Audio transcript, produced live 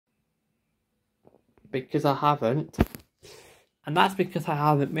because I haven't. And that's because I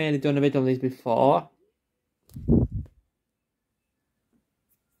haven't really done a video on these before.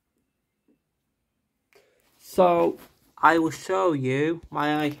 So, I will show you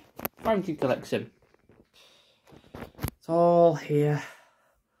my Carrington collection. It's all here.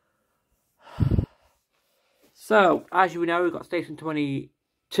 So, as you know, we've got Station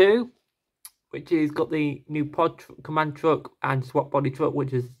 22, which has got the new command truck and SWAT body truck,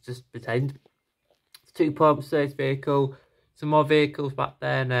 which is just pretend. It's 2 pumps, service vehicle, some more vehicles back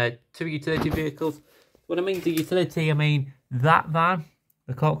there, and 2 utility vehicles. When I mean the utility, I mean that van,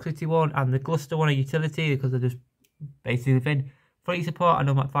 the Cork City one, and the Gloucester one are utility because they're just basically within fleet support and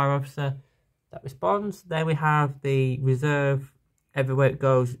automatic fire officer that responds. Then we have the reserve, everywhere it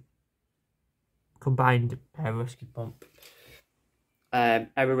goes, combined air rescue pump. There's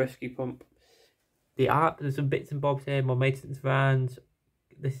some bits and bobs here, more maintenance vans.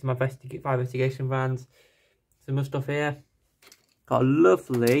 This is my fire investigation vans. Some more stuff here. Got a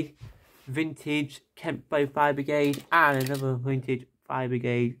lovely vintage Kent Fire Brigade and another vintage Fire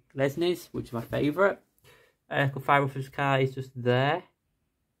Brigade Lesnies, which is my favourite. Fire officer's car is just there.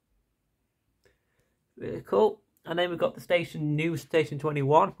 Really cool. And then we've got the new Station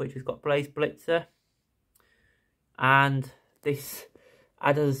 21, which has got Blaze Blitzer. And this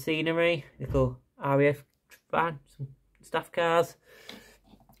added as scenery, little RAF van, some staff cars.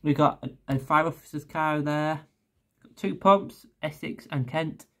 We've got a fire officer's car there. Got 2 pumps, Essex and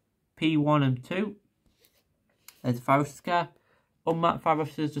Kent, P1 and 2. There's a fire officer's car. Unmarked fire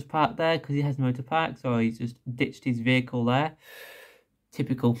officer's just parked there because he has nowhere to park, so he's just ditched his vehicle there.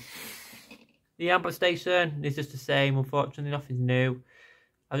 Typical. The ambulance station is just the same, unfortunately, nothing's new.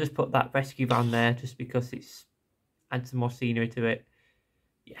 I'll just put that rescue van there just because it's adds some more scenery to it.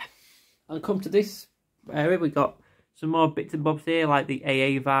 Yeah. I'll come to this area. We've got some more bits and bobs here, like the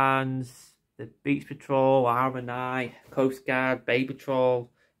AA vans, the Beach Patrol, R&I, Coast Guard, Bay Patrol,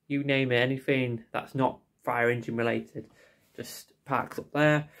 you name it, anything that's not fire engine related, just parks up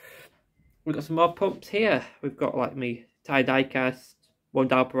there. We've got some more pumps here. We've got like me Thai diecast, 1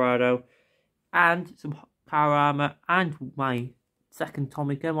 Dalparado, and some car armour, and my second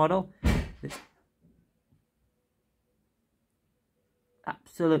Tomica model. It's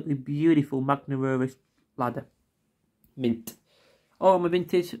absolutely beautiful Magna Rurus ladder. Mint. All my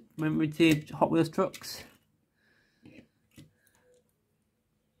vintage Hot Wheels trucks.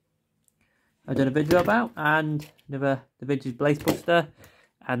 I've done a video about, and the vintage Blaze Buster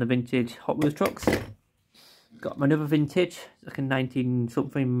and the vintage Hot Wheels trucks. Got my another vintage, like a 19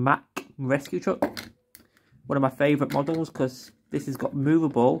 something Mack rescue truck. One of my favourite models because this has got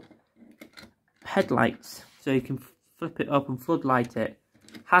movable headlights, so you can flip it up and floodlight it.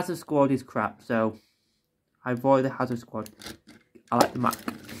 Hazard Squad is crap, so I avoid the Hazard Squad. I like the Mack.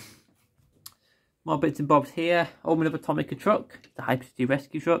 More bits and bobs here. Oh, another Tomica truck, the Hypercity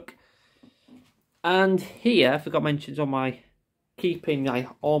rescue truck. And here, I forgot to mention on my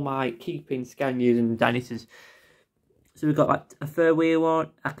all my keeping Scanias and Dennis's. So we've got like a third wheel one,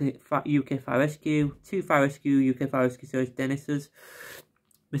 UK Fire Rescue, 2 Fire Rescue, UK Fire Rescue Series Dennis's,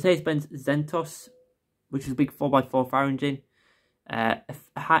 Mercedes-Benz Zentos, which is a big 4x4 fire engine, a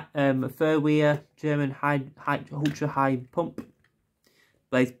third wheel German ultra high pump,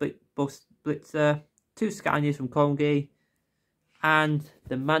 Blaze Blitzer, 2 Scanias from Congi, and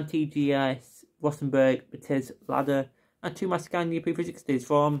the MAN TGS Rossenberg Matez ladder, and 2 my Scania P360s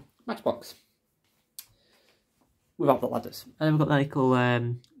from Matchbox. Without the ladders. And then we've got the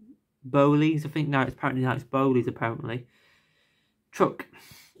little Bowleys. I think now it's Bowleys apparently. Truck.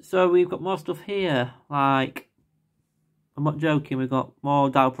 So we've got more stuff here. Like, I'm not joking, we've got more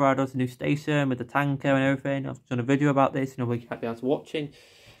Dalparados, a new station with the tanker and everything. I've done a video about this, you know, you might be able to watching.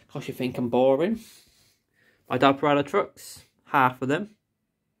 Because you think I'm boring. My Dalparado trucks, half of them.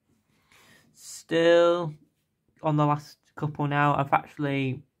 Still on the last couple now. I've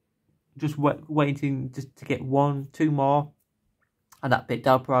actually just waiting just to get 2 more, and that bit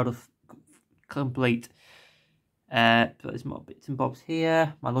Dalparado complete. So there's more bits and bobs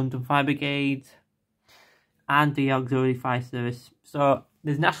here. My London Fire Brigade and the Auxiliary Fire Service. So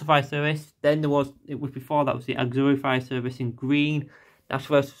there's National Fire Service. Then it was before that was the Auxiliary Fire Service in green.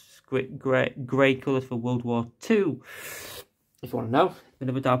 National Fire grey colours for World War II. If you want to know,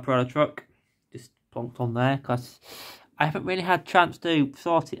 another Dalparado truck just plonked on there because I haven't really had a chance to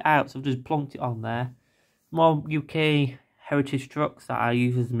sort it out, so I've just plonked it on there. More UK heritage trucks that I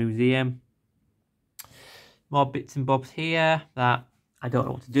use as a museum. More bits and bobs here that I don't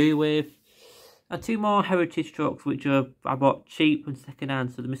know what to do with. And 2 more heritage trucks which I bought cheap and second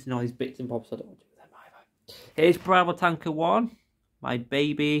hand, so they're missing all these bits and bobs, so I don't want to do them either. Here's Bravo Tanker 1. my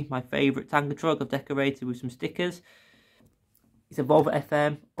baby, my favourite tanker truck. I've decorated with some stickers. It's a Volvo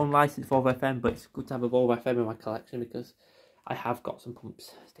FM, unlicensed Volvo FM, but it's good to have a Volvo FM in my collection because I have got some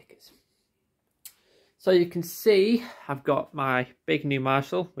pumps stickers. So you can see I've got my big new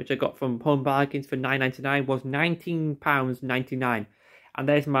Marshall, which I got from Home Bargains for £9.99, was £19.99. And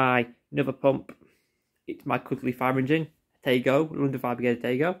there's my another pump. It's my Cuddly fire engine, Tego, London Fire Brigade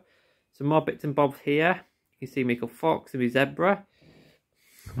Tego. Some more bits and bobs here. You can see me little fox and my zebra.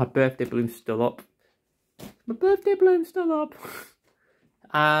 My birthday balloon's still up. My birthday balloon's still up.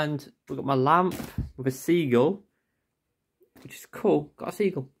 And we've got my lamp with a seagull, which is cool. Got a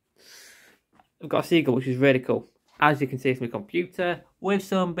seagull. I've got a seagull, which is really cool. As you can see, it's my computer with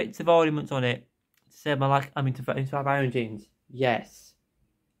some bits of ornaments on it. Say I'm into fire engines. Yes,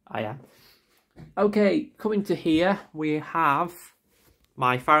 I am. Okay, coming to here, we have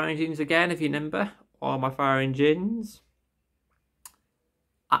my fire engines again, if you remember. All my fire engines.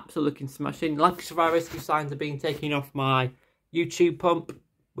 Absolutely looking smashing. Lancashire Fire Rescue signs are being taken off my YouTube pump,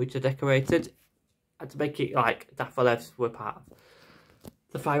 which I decorated. And to make it like Daffodils were part of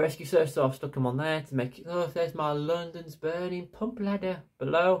the fire rescue service, so I've stuck them on there to make it. Oh, there's my London's Burning pump ladder.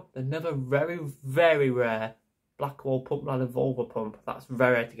 Below, the another very, very rare Blackwall pump ladder Volvo pump. That's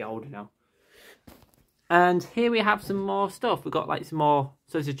very rare to get hold of now. And here we have some more stuff. We've got like some more.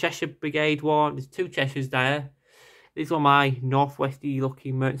 So there's a Cheshire Brigade one. There's 2 Cheshires there. These are my northwesty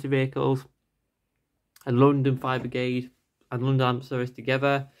looking emergency vehicles. A London Fire Brigade and London Ambulance Service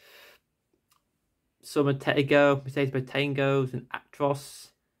together. Some are Tego, Mercedes-Benz Tangos and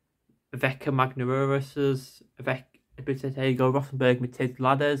Actros. Iveco Magna Uruses. Iveco Tego, Rothenberg Mercedes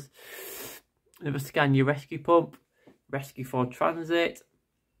Ladders. Another Scania Rescue Pump. Rescue Ford Transit.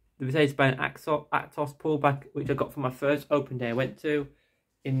 The Mercedes-Benz Actos pullback, which I got for my first open day I went to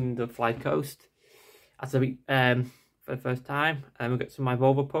in the Fly Coast. As a for the first time. And we've got some of my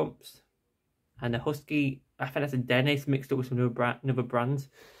Volvo pumps. And a Husky, I think that's a Dennis mixed up with some other brands.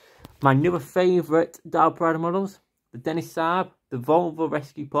 My newer favourite Dial Prada models. The Dennis Saab, the Volvo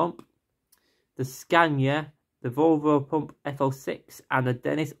Rescue Pump. The Scania, the Volvo Pump FO6. And the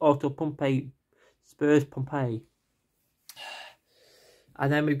Dennis Auto Pompe Spurs Pompeii.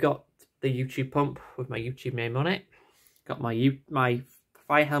 And then we've got the YouTube pump with my YouTube name on it. Got my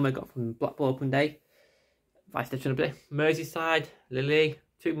fire helmet I got from Blackpool Open Day. Fire station up there. Merseyside, Lily,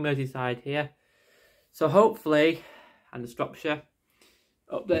 2 Merseyside here. So hopefully, and the Shropshire,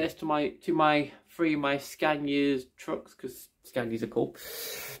 up there to my 3 of my Scania's trucks, because Scanias are cool.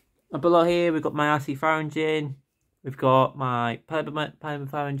 And below here we've got my RC fire engine. We've got my Permanent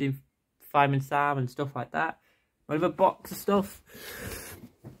fire engine, Fireman Sam and stuff like that. Another box of stuff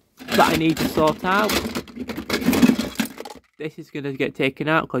that I need to sort out. This is going to get taken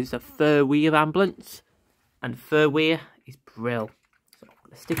out because it's a fur-wheel ambulance. And fur-wheel is brill. So I'm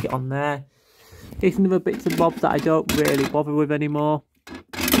going to stick it on there. Here's another bits and bobs that I don't really bother with anymore.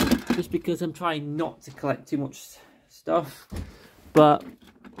 Just because I'm trying not to collect too much stuff. But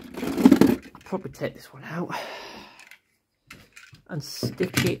I'll probably take this one out. And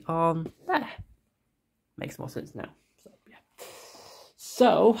stick it on there. Makes more sense now. So, yeah.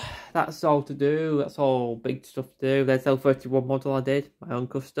 So, that's all to do. That's all big stuff to do. There's L31 model I did. My own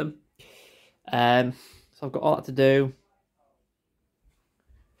custom. So I've got all that to do.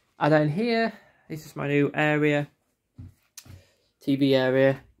 And then here, this is my new area. TV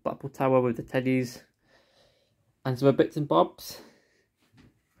area. Blackpool Tower with the teddies. And some bits and bobs.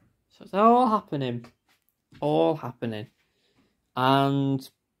 So it's all happening. All happening. And,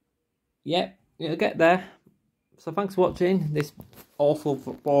 yep, it'll get there. So thanks for watching this awful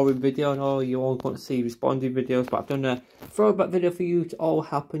boring video. I know you all want to see responding videos, but I've done a throwback video for you to all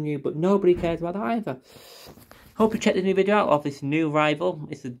happen you, but nobody cares about that either. Hope you check the new video out of this new rival.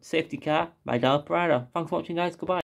 It's a safety car by Dial Prada. Thanks for watching, guys. Goodbye.